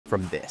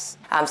from this.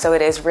 So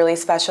it is really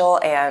special,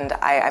 and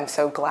I'm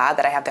so glad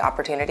that I have the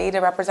opportunity to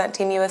represent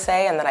Team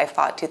USA and that I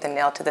fought tooth and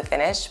nail to the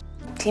finish.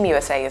 Team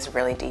USA is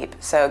really deep,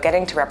 so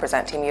getting to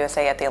represent Team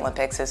USA at the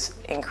Olympics is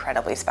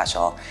incredibly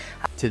special.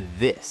 To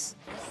this.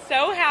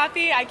 So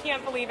happy, I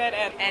can't believe it,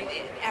 and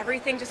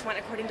everything just went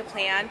according to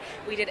plan.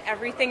 We did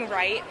everything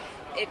right.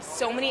 It's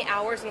so many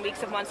hours and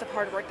weeks of months of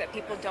hard work that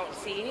people don't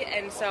see,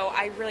 and so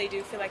I really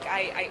do feel like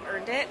I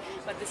earned it,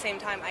 but at the same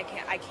time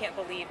I can't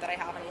believe that I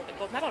have an Olympic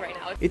gold medal right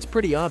now. It's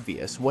pretty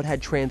obvious what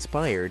had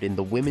transpired in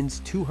the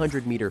women's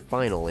 200-meter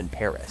final in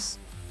Paris,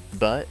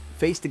 but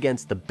faced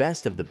against the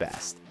best of the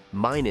best,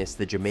 minus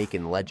the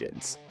Jamaican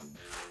legends.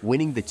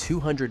 Winning the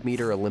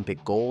 200-meter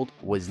Olympic gold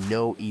was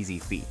no easy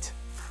feat.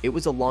 It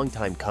was a long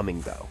time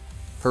coming though.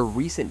 Her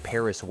recent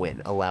Paris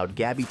win allowed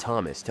Gabby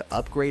Thomas to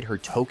upgrade her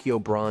Tokyo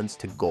bronze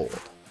to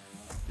gold.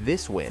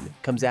 This win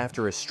comes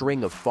after a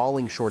string of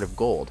falling short of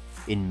gold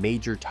in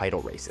major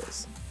title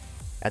races.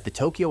 At the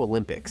Tokyo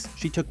Olympics,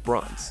 she took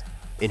bronze.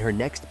 In her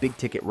next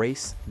big-ticket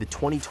race, the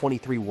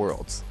 2023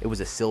 Worlds, it was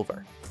a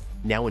silver.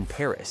 Now in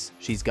Paris,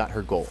 she's got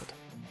her gold.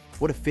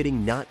 What a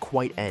fitting not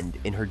quite end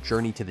in her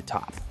journey to the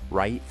top,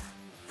 right?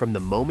 From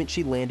the moment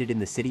she landed in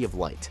the City of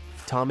Light,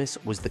 Thomas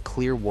was the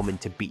clear woman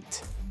to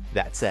beat.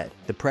 That said,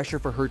 the pressure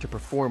for her to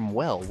perform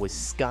well was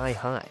sky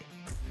high.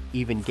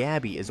 Even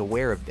Gabby is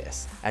aware of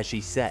this, as she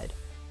said,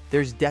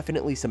 "There's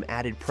definitely some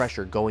added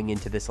pressure going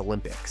into this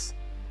Olympics.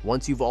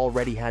 Once you've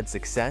already had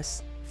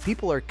success,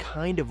 people are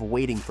kind of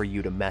waiting for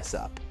you to mess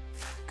up."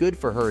 Good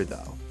for her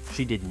though,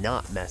 she did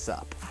not mess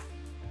up.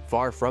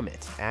 Far from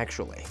it,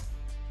 actually.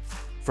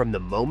 From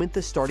the moment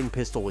the starting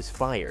pistol was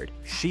fired,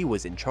 she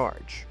was in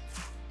charge.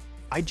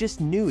 "I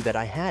just knew that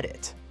I had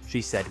it,"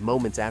 she said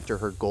moments after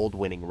her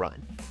gold-winning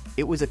run.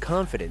 "It was a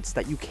confidence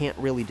that you can't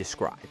really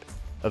describe.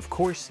 Of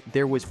course,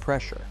 there was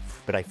pressure,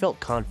 but I felt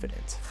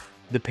confident."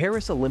 The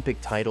Paris Olympic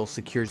title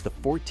secures the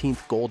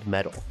 14th gold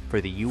medal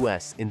for the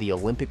US in the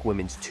Olympic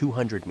women's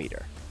 200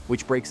 meter,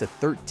 which breaks a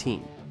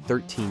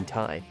 13-13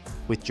 tie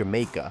with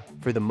Jamaica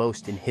for the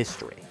most in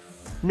history.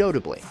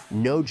 Notably,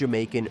 no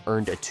Jamaican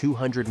earned a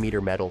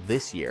 200-meter medal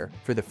this year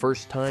for the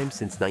first time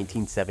since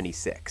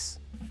 1976.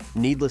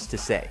 Needless to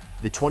say,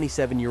 the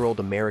 27-year-old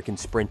American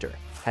sprinter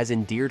has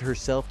endeared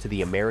herself to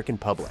the American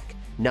public,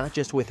 not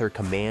just with her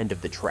command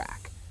of the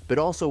track, but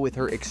also with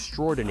her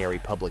extraordinary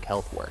public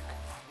health work.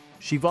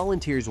 She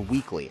volunteers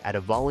weekly at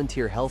a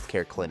volunteer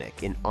healthcare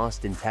clinic in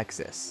Austin,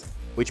 Texas,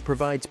 which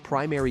provides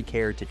primary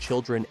care to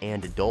children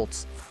and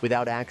adults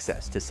without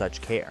access to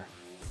such care.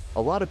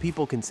 A lot of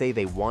people can say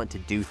they want to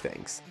do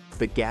things,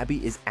 but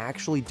Gabby is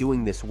actually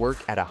doing this work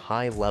at a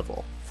high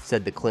level,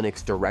 said the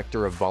clinic's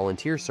director of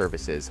volunteer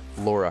services,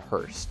 Laura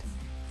Hurst.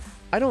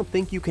 "I don't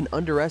think you can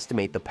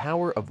underestimate the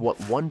power of what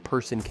one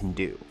person can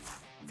do."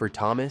 For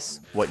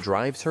Thomas, what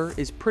drives her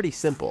is pretty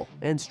simple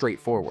and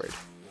straightforward.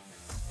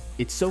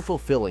 "It's so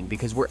fulfilling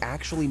because we're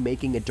actually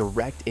making a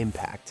direct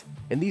impact,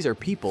 and these are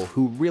people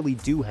who really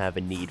do have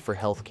a need for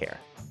healthcare,"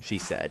 she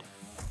said.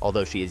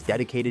 Although she is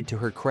dedicated to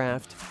her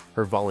craft,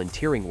 her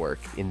volunteering work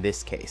in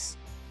this case,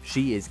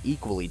 she is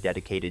equally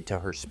dedicated to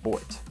her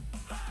sport.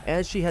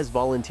 As she has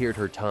volunteered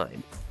her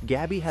time,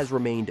 Gabby has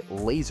remained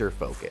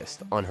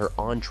laser-focused on her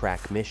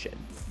on-track mission,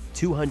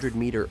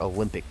 200-meter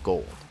Olympic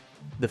gold.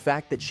 The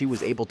fact that she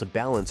was able to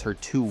balance her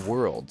two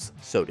worlds,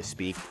 so to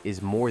speak,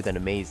 is more than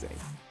amazing.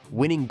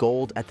 Winning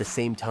gold at the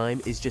same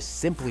time is just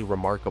simply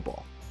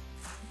remarkable.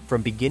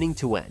 From beginning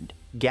to end,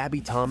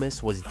 Gabby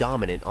Thomas was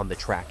dominant on the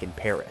track in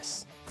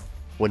Paris.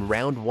 When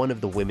round one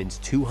of the women's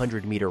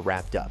 200-meter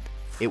wrapped up,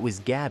 it was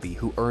Gabby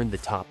who earned the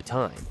top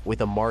time with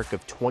a mark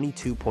of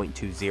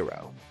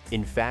 22.20.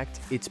 In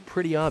fact, it's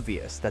pretty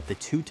obvious that the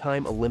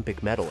two-time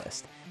Olympic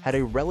medalist had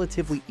a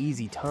relatively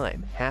easy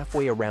time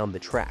halfway around the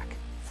track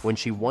when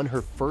she won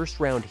her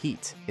first round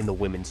heat in the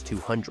women's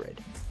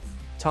 200.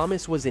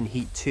 Thomas was in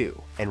heat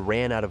 2 and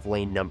ran out of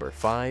lane number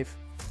 5.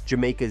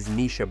 Jamaica's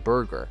Nisha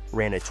Berger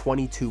ran a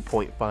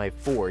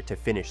 22.54 to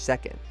finish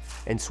second,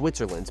 and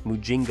Switzerland's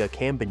Mujinga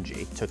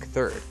Kambinji took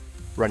third,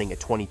 running a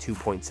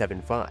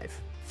 22.75.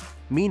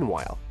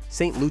 Meanwhile,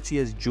 St.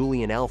 Lucia's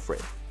Julian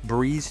Alfred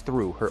breezed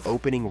through her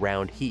opening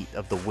round heat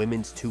of the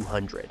women's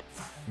 200,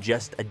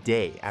 just a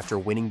day after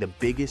winning the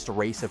biggest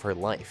race of her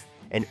life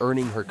and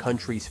earning her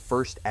country's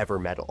first ever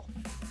medal.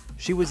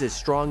 She was as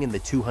strong in the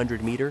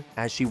 200 meter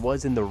as she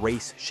was in the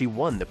race she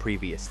won the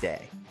previous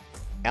day.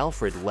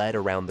 Alfred led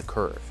around the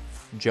curve,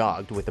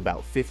 jogged with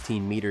about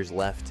 15 meters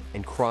left,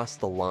 and crossed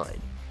the line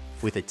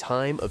with a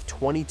time of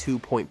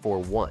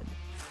 22.41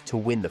 to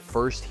win the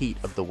first heat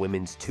of the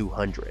women's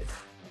 200.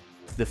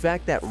 The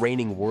fact that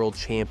reigning world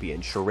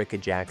champion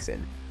Shericka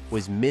Jackson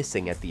was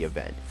missing at the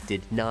event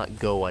did not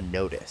go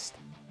unnoticed.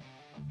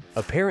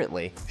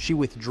 Apparently, she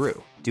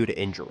withdrew due to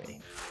injury.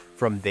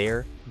 From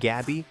there,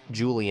 Gabby,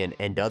 Julian,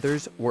 and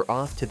others were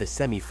off to the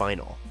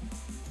semi-final.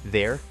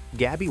 There,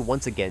 Gabby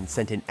once again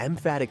sent an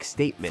emphatic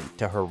statement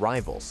to her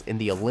rivals in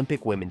the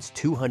Olympic women's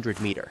 200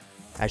 meter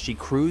as she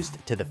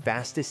cruised to the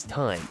fastest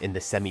time in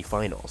the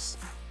semi-finals.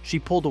 She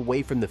pulled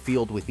away from the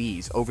field with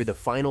ease over the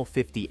final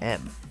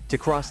 50m to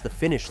cross the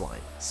finish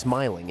line,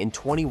 smiling in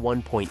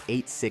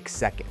 21.86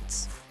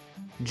 seconds.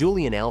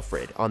 Julian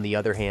Alfred, on the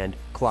other hand,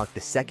 clocked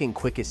the second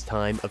quickest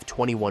time of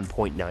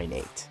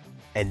 21.98.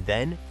 And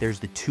then there's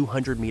the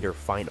 200-meter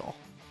final.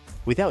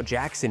 Without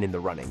Jackson in the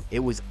running, it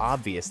was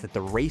obvious that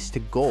the race to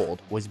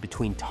gold was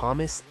between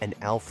Thomas and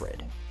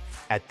Alfred.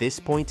 At this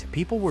point,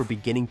 people were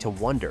beginning to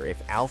wonder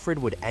if Alfred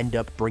would end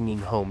up bringing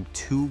home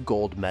 2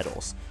 gold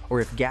medals,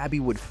 or if Gabby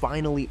would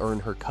finally earn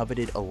her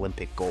coveted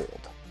Olympic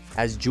gold.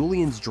 As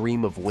Julian's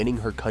dream of winning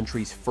her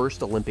country's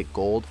first Olympic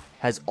gold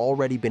has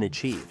already been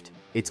achieved,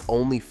 it's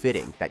only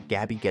fitting that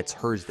Gabby gets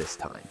hers this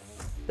time.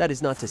 That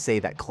is not to say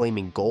that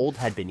claiming gold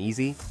had been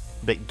easy,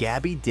 but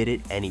Gabby did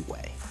it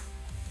anyway.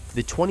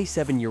 The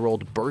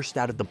 27-year-old burst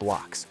out of the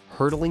blocks,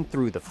 hurtling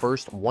through the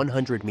first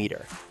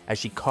 100-meter as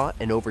she caught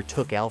and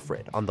overtook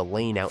Alfred on the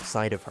lane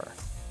outside of her.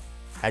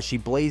 As she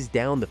blazed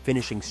down the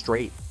finishing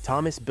straight,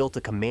 Thomas built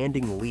a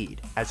commanding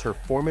lead as her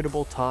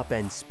formidable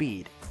top-end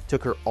speed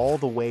took her all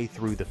the way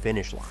through the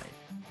finish line.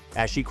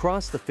 As she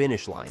crossed the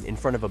finish line in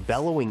front of a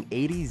bellowing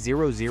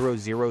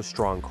 80,000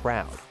 strong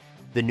crowd,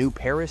 the new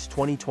Paris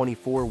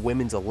 2024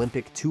 Women's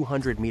Olympic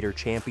 200-meter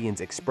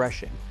champion's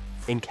expression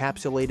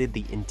encapsulated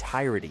the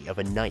entirety of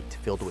a night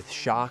filled with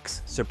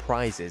shocks,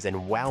 surprises,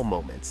 and wow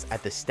moments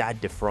at the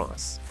Stade de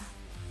France.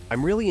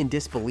 I'm really in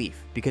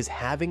disbelief because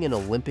having an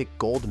Olympic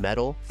gold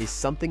medal is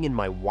something in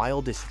my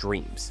wildest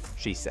dreams,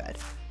 she said.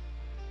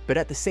 But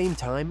at the same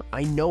time,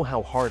 I know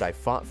how hard I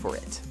fought for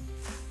it.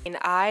 And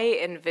I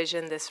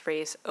envisioned this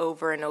race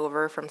over and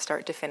over from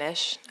start to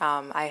finish.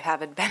 I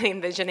haven't been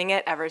envisioning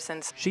it ever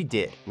since. She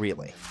did,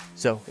 really.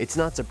 So it's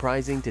not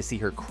surprising to see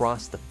her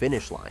cross the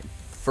finish line,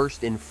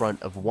 first in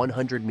front of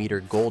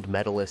 100-meter gold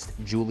medalist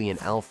Julian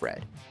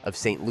Alfred of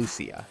St.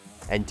 Lucia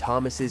and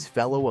Thomas's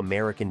fellow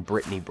American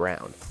Brittany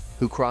Brown,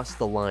 who crossed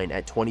the line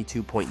at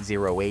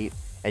 22.08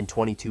 and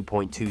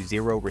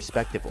 22.20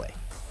 respectively.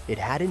 It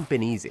hadn't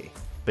been easy,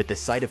 but the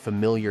sight of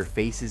familiar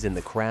faces in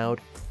the crowd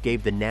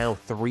gave the now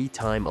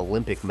 3-time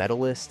Olympic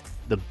medalist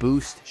the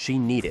boost she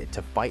needed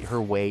to fight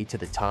her way to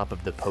the top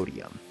of the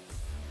podium.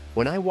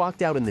 When I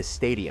walked out in the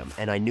stadium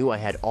and I knew I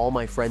had all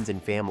my friends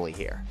and family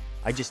here,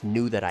 I just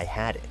knew that I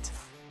had it,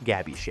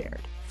 Gabby shared.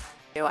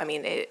 I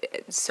mean,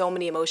 so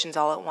many emotions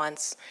all at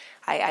once.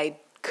 I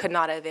could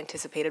not have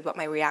anticipated what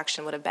my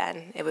reaction would have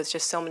been. It was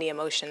just so many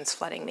emotions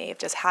flooding me,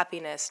 just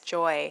happiness,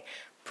 joy,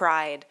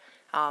 pride,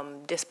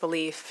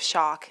 disbelief,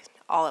 shock,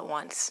 all at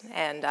once,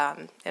 and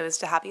it was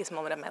the happiest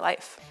moment of my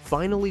life.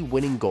 Finally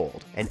winning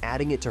gold and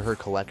adding it to her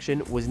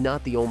collection was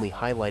not the only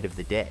highlight of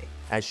the day,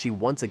 as she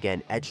once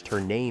again etched her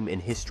name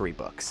in history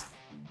books.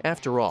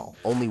 After all,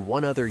 only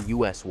one other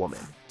U.S.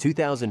 woman,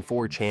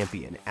 2004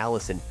 champion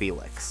Allison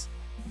Felix,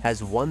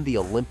 has won the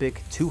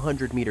Olympic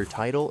 200-meter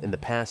title in the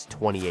past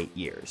 28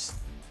 years.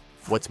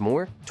 What's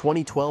more,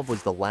 2012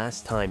 was the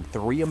last time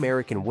 3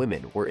 American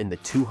women were in the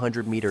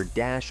 200-meter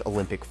dash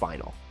Olympic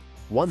final,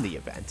 won the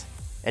event,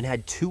 and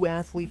had 2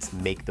 athletes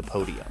make the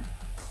podium.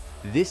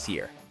 This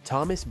year,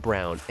 Thomas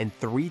Brown and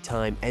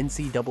 3-time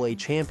NCAA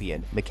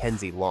champion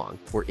Mackenzie Long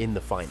were in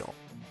the final.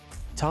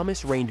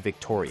 Thomas reigned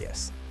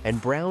victorious, and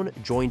Brown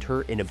joined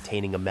her in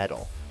obtaining a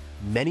medal.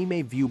 Many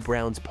may view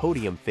Brown's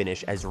podium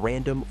finish as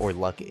random or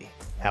lucky.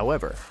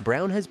 However,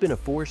 Brown has been a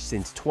force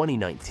since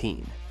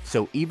 2019,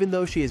 so even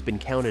though she has been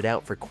counted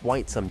out for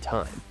quite some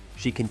time,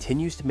 she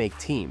continues to make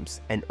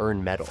teams and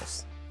earn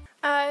medals.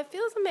 It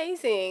feels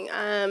amazing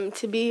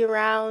to be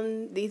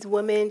around these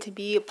women, to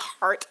be a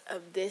part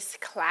of this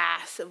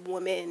class of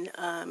women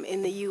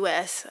in the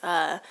U.S.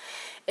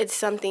 It's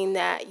something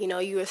that,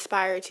 you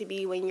aspire to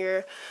be when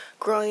you're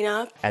growing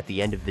up. At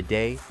the end of the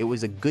day, it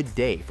was a good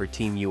day for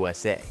Team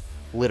USA,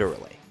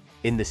 literally.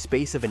 In the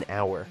space of an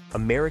hour,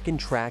 American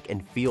track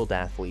and field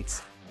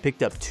athletes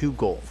picked up 2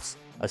 golds,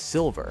 a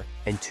silver,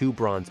 and 2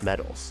 bronze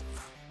medals.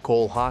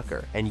 Cole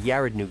Hawker and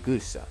Yared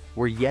Nugusa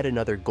were yet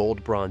another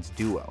gold-bronze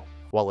duo,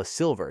 while a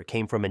silver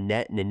came from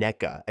Annette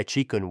Nneka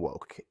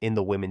Icahn in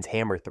the women's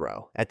hammer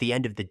throw. At the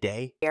end of the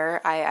day,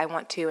 I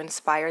want to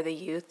inspire the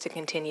youth to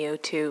continue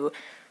to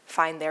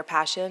find their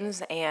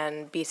passions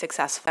and be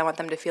successful. I want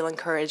them to feel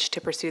encouraged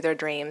to pursue their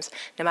dreams,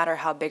 no matter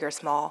how big or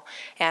small.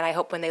 And I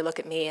hope when they look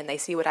at me and they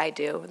see what I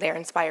do, they're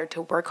inspired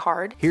to work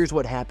hard. Here's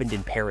what happened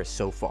in Paris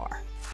so far.